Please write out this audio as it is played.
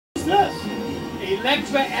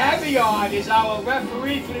Electra Avion is our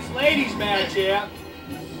referee for this ladies match here.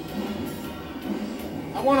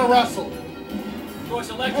 I want to wrestle. Of course,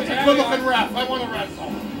 Electra That's a good-looking ref. I want to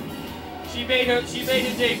wrestle. She made her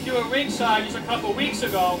debut at ringside just a couple weeks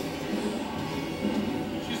ago.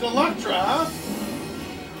 She's Electra, huh?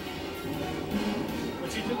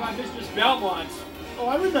 But she took on Mistress Belmont. Oh,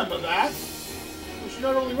 I remember that. Well, she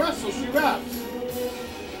not only wrestles, she raps.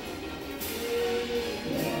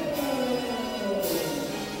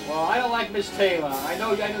 Well, I don't like Miss Taeler. I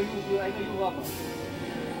know you love her.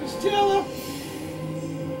 Miss Taeler?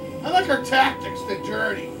 I like her tactics, the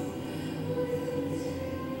journey.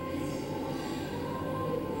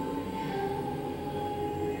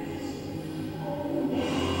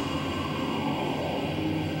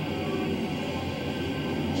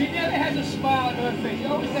 She never has a smile on her face. She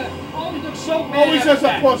always looks so mad. Always has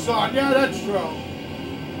a puss on. Yeah, that's true.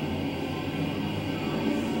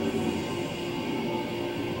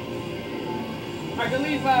 I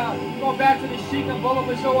believe, going back to the Sheik and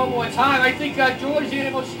Bullet show one more time, I think George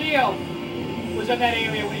Animal Steel was in that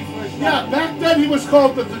area when he first started. Yeah, back then he was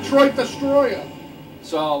called the Detroit Destroyer.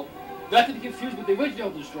 So, nothing to confuse with the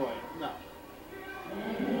original Destroyer. No.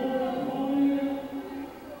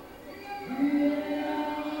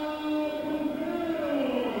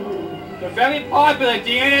 They're very popular,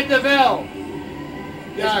 Deanna Deville.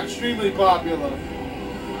 Yeah, extremely popular.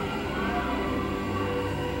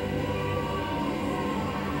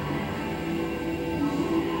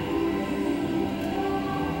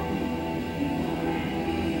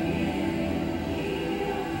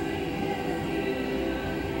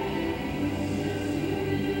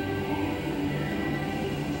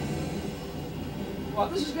 Well,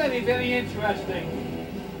 this is going to be very interesting.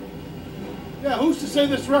 Yeah, who's to say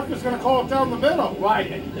this ref is going to call it down the middle?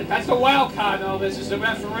 Right, that's the wild card, though. This is the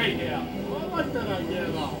referee here. Well, I like that idea,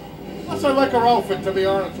 though. Plus, I like her outfit, to be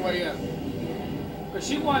honest with you. But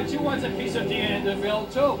she wants a piece of Deanna Deville,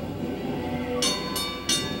 too.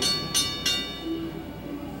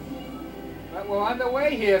 But we're on the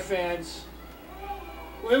way here, fans.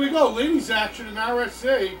 Well, here we go. Ladies action in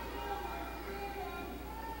RSE.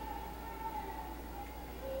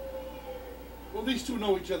 Well, these two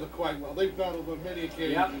know each other quite well. They've battled on many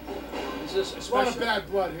occasions. Yep. This is a lot of bad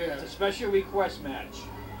blood here. It's a special request match.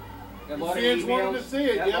 Got a lot fans of wanted to see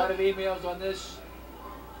it, got yeah. a lot of emails on this.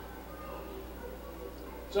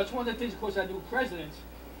 So that's one of the things, of course, our new president.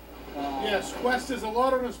 Yes, Quest has a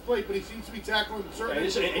lot on his plate, but he seems to be tackling certain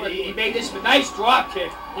issues. He made this a nice drop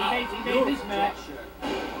kick. Wow, he made this match.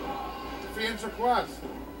 The fans request.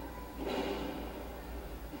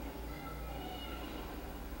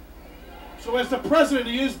 So as the president,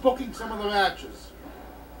 he is booking some of the matches.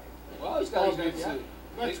 Well, he's got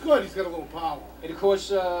That's good. He's got a little power. And of course,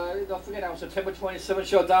 don't forget our September 27th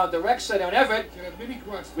show down at the Rec Center in Everett.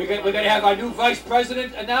 We're going to have our new vice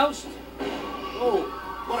president announced. Oh,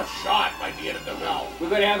 what a shot by Deanna Deville. We're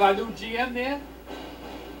going to have our new GM there.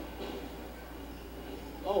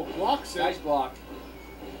 Oh, blocks it. Nice block.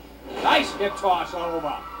 Nice hip toss all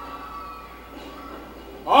over.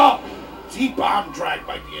 Oh! Deep arm drag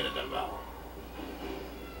by Deanna Deville.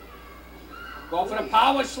 Go for the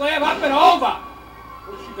power slam, up and over.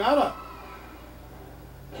 Oh, she got her.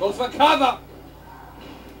 Goes for cover.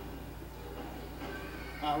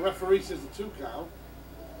 Referee says the 2 count.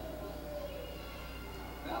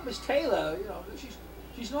 Now, Miss Taeler, you know,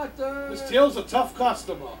 she's not. Miss Taeler's a tough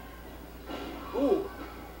customer. Ooh.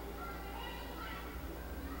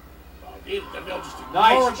 Oh, Deanna Deville just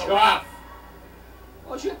nice the chop.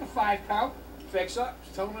 Well, she hit the 5 count. Fix up.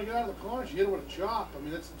 She's telling her to get out of the corner. She hit her with a chop. I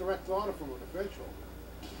mean, that's a direct order from an official.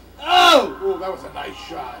 Oh! Ooh, that was a nice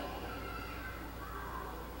shot.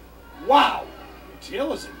 Wow!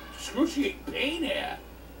 Taeler's in excruciating pain here.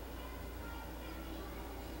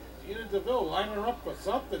 Deanna Deville lining her up for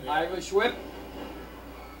something here. Irish whip.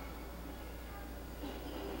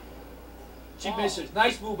 She misses.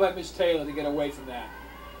 Nice move by Miss Taeler to get away from that.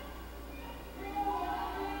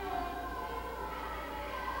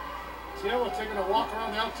 Taeler taking a walk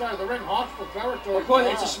around the outside of the ring, hostile territory. Of course,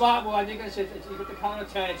 it's a smart move. I think you get the count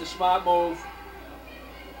of 10. It's a smart move.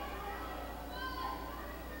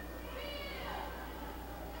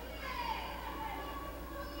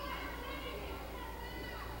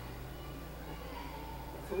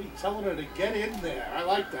 Referee telling her to get in there. I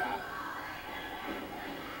like that.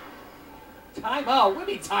 Timeout. We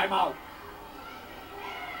need timeout.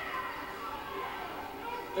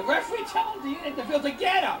 The referee telling Deanna Deville to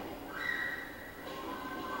get her.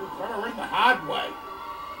 Trying to ring the hard way.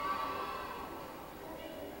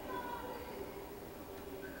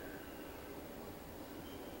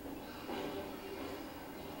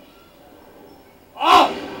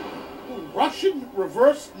 Russian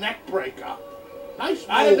reverse neck breaker. Nice move.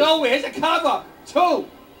 Out of nowhere, here's a cover. 2.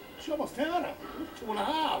 She almost had him.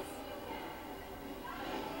 2.5.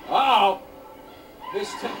 Uh-oh. You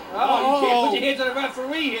can't put your hands on the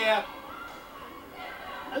referee here.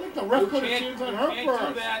 I think the ref put his hands on her can't first.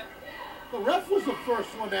 do that. The ref was the first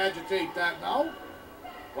one to agitate that, no?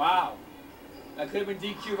 Wow. That could have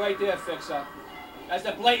been DQ right there, Fixer. That's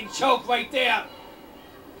the blatant choke right there.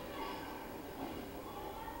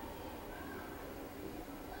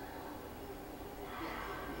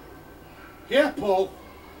 Here, Paul.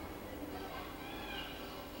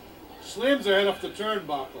 Slams her head off the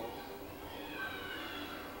turnbuckle.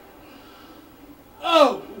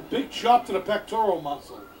 Oh! Big chop to the pectoral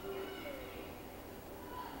muscle.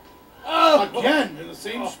 Oh! Again, in the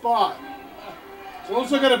same spot. So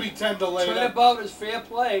those are going to be tender later. Turnabout is fair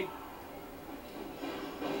play.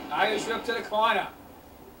 Irish whip to the corner.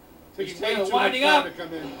 Taking He's way too much winding time up. to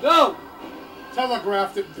come in. Go!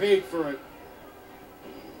 Telegraphed it and paid for it.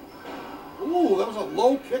 Ooh, that was a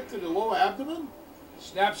low kick to the lower abdomen.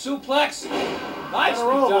 Snap suplex. Nicely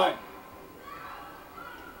over. done.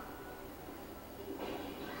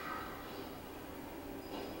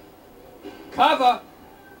 Cover.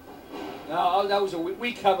 No, that was a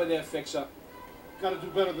weak cover there, Fixer. Got to do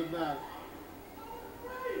better than that.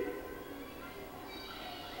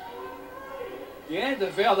 Deanna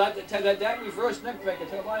Deville, that reverse neck breaker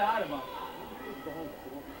took a lot out of him.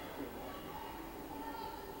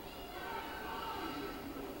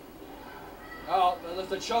 Oh, that's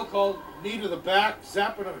the chokehold. Knee to the back,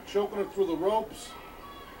 zapping her, choking her through the ropes.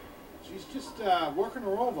 She's just working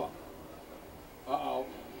her over. Uh-oh.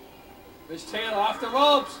 Miss Taeler off the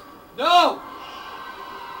ropes. No!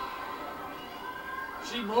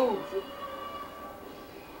 She moved.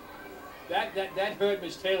 That hurt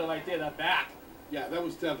Miss Taeler right there, the back. Yeah, that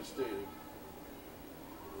was devastating.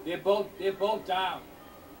 They're both down.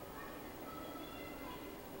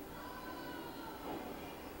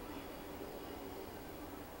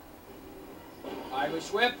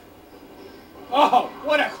 Irish whip. Oh,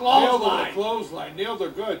 what a clothesline! Nailed her with a clothesline. Nailed her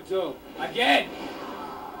good too. Again.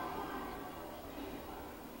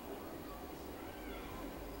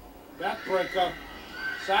 Backbreaker.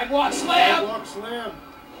 Sidewalk slam. Sidewalk slam.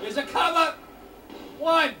 There's a cover.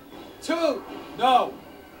 1, 2. No.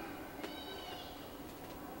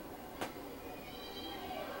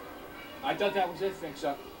 I thought that was it,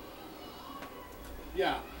 Fixer.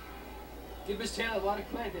 Yeah. Give Miss Taeler a lot of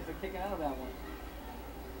credit for kicking out of that one.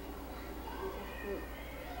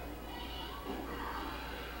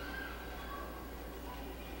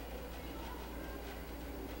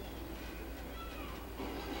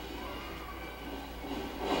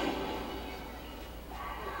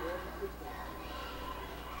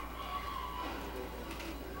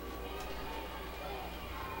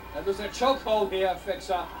 Now there's a chokehold here,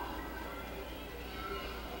 Fixer.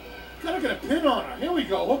 Gotta get a pin on her. Here we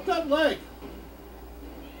go. Hook that leg.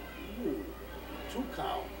 Ooh, 2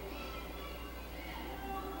 count.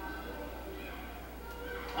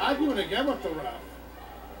 Arguing again with the ref.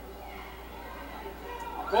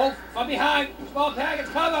 Go from behind. Small package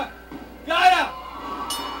cover. Got her.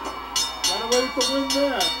 Got away with the win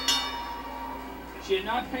there. She did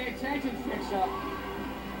not pay attention, Fixer.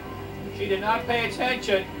 She did not pay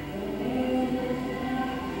attention.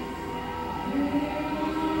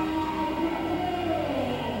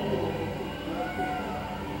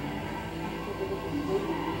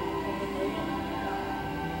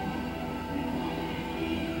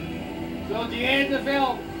 So Deanna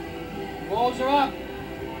Deville rolls her up,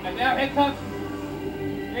 and now here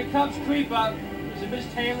comes Creeper. This is Miss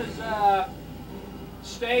Taylor's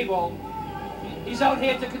stable. He's out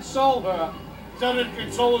here to console her. Is that to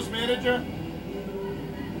console his manager?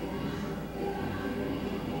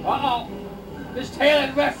 Uh-oh. Miss Taeler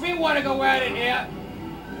and the referee want to go at it here.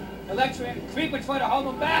 Electra Creeper trying to hold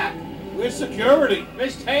him back. Where's security?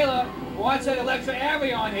 Miss Taeler wants an Electra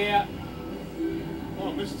area on here.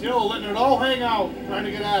 Oh, Miss Taeler letting it all hang out, trying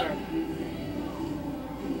to get at her.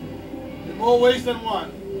 In more ways than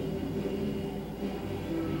one.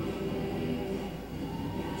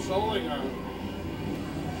 Consoling her.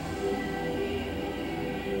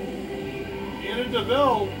 Deanna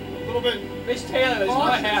Deville, a little bit. Miss Taeler is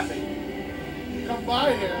not happy. Come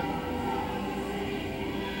by here.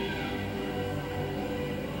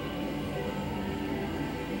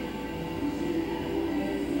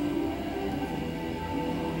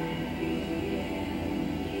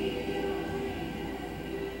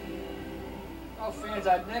 Oh, fans,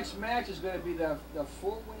 our next match is going to be the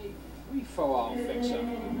four-way free-for-all Fixer.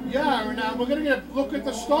 Yeah, and we're going to get a look at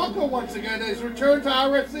the Stalker once again. His return to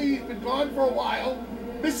RSE. He's been gone for a while.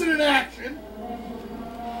 missing in action.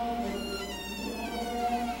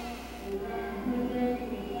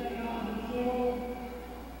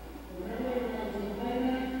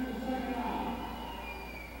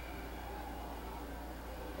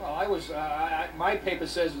 My paper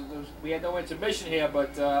says we had no intermission here,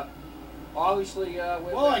 but obviously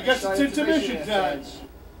well, I guess it's intermission time.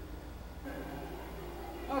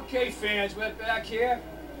 Okay, fans, we're back here,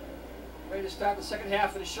 ready to start the second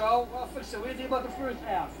half of the show. Well, what do you think about the first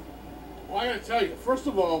half? Well, I got to tell you, first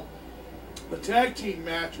of all, the tag team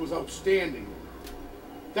match was outstanding.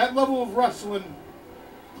 That level of wrestling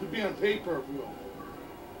could be on pay-per-view.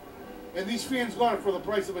 And these fans got it for the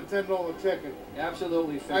price of a $10 ticket.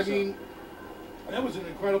 Absolutely. I mean, that was an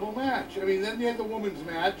incredible match. I mean, then you had the women's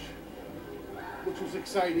match, which was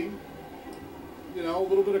exciting. You know, a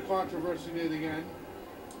little bit of controversy near the end.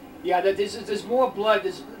 Yeah, there's more blood.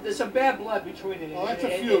 There's some bad blood between it. Oh, that's a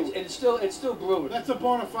feud. And it's still brewing. That's a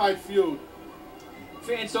bona fide feud.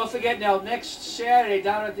 Fans, don't forget now, next Saturday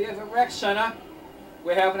down at the Everett Rec Center,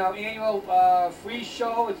 we're having our annual free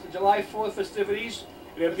show. It's the July 4th festivities.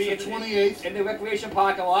 It'll be the 28th. In the recreation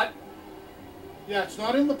parking lot. Yeah, it's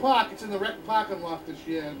not in the park. It's in the rec parking lot this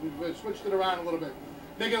year. We've switched it around a little bit.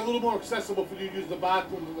 Make it a little more accessible for you to use the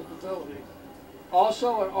bathrooms in the facility.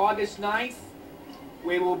 Also, on August 9th,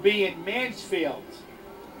 we will be in Mansfield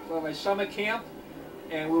for a summer camp,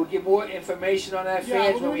 and we'll give more information on that,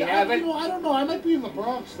 fans, when we have it. You know, I don't know. I might be in the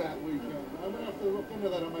Bronx that weekend. I'm going to have to look into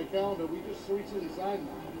that on my calendar. We just recently signed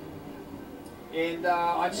that. And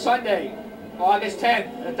on Sunday, August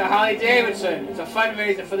 10th, at the Harley Davidson. It's a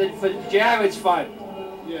fundraiser for Jared's Fund.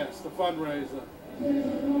 Yes, the fundraiser.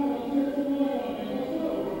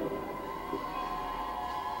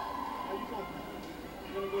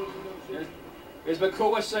 Is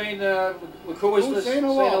Makua saying, Makua's saying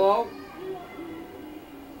hello?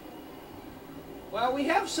 Well, we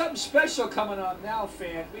have something special coming up now,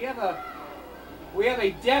 fans. We have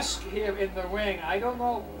a desk here in the ring. I don't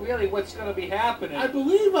know really what's going to be happening. I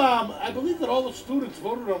believe that all the students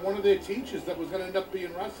voted on one of their teachers that was going to end up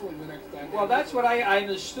being wrestling the next time. Well, that's what I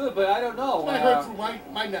understood, but I don't know. I heard through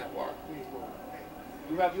my network people.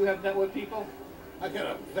 You have network people? I got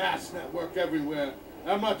a vast network everywhere.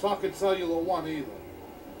 I'm not talking Cellular One either.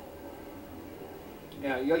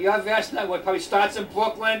 Yeah, your vast network probably starts in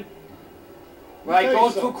Brooklyn. Right,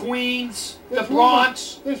 goes through Queens, the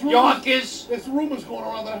Bronx, Yonkers. There's rumors going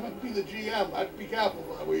around that I might be the GM. I'd be careful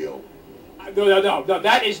if I were you. No,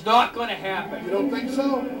 that is not going to happen. You don't think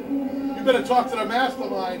so? You better talk to the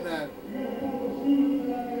mastermind then.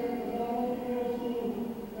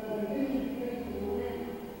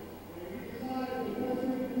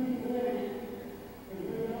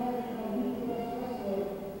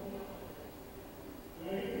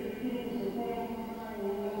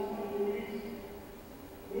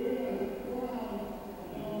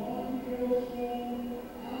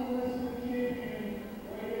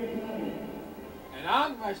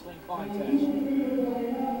 Wrestling contest.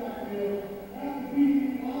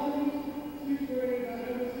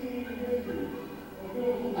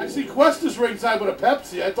 I see Quest is ringside with a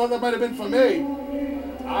Pepsi. I thought that might have been for me.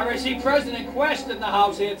 RSE President Quest in the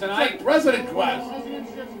house here tonight. Like President Quest.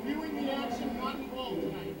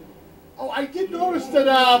 Oh, I did notice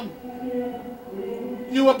that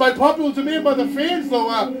you were by popular demand by the fans, though.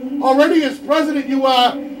 Already as president, you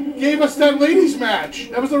gave us that ladies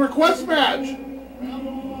match. That was a request match.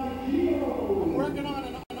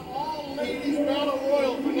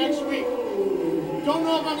 Don't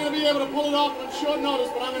know if I'm going to be able to pull it off on short notice,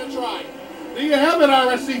 but I'm going to try. There you have it,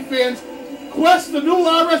 RSE fans. Quest, the new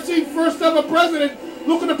RSE first ever president,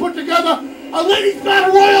 looking to put together a ladies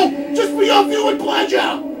battle royal just for your viewing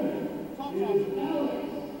pleasure.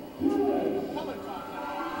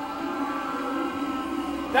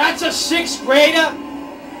 That's a 6th grader.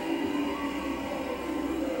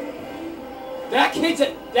 That kid's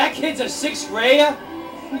a 6th grader.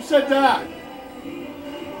 Who said that?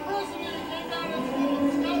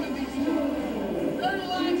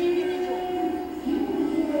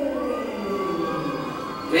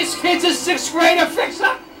 This kid's a 6th grader, fixer.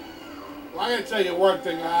 Well, I'm going to tell you one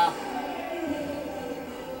thing.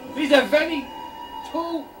 These are very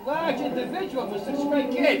too large individuals for 6th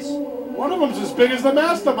grade kids. One of them's as big as the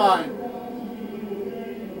mastermind.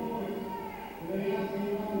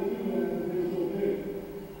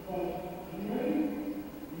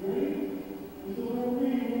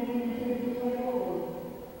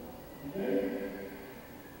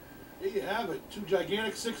 There you have it. Two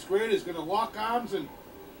gigantic 6th graders going to lock arms and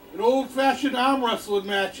an old-fashioned arm wrestling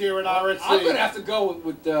match here at RSE. I'm going to have to go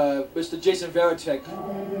with Mr. Jason Veritek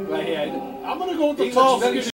right here. I'm going to go with the He tall, looks very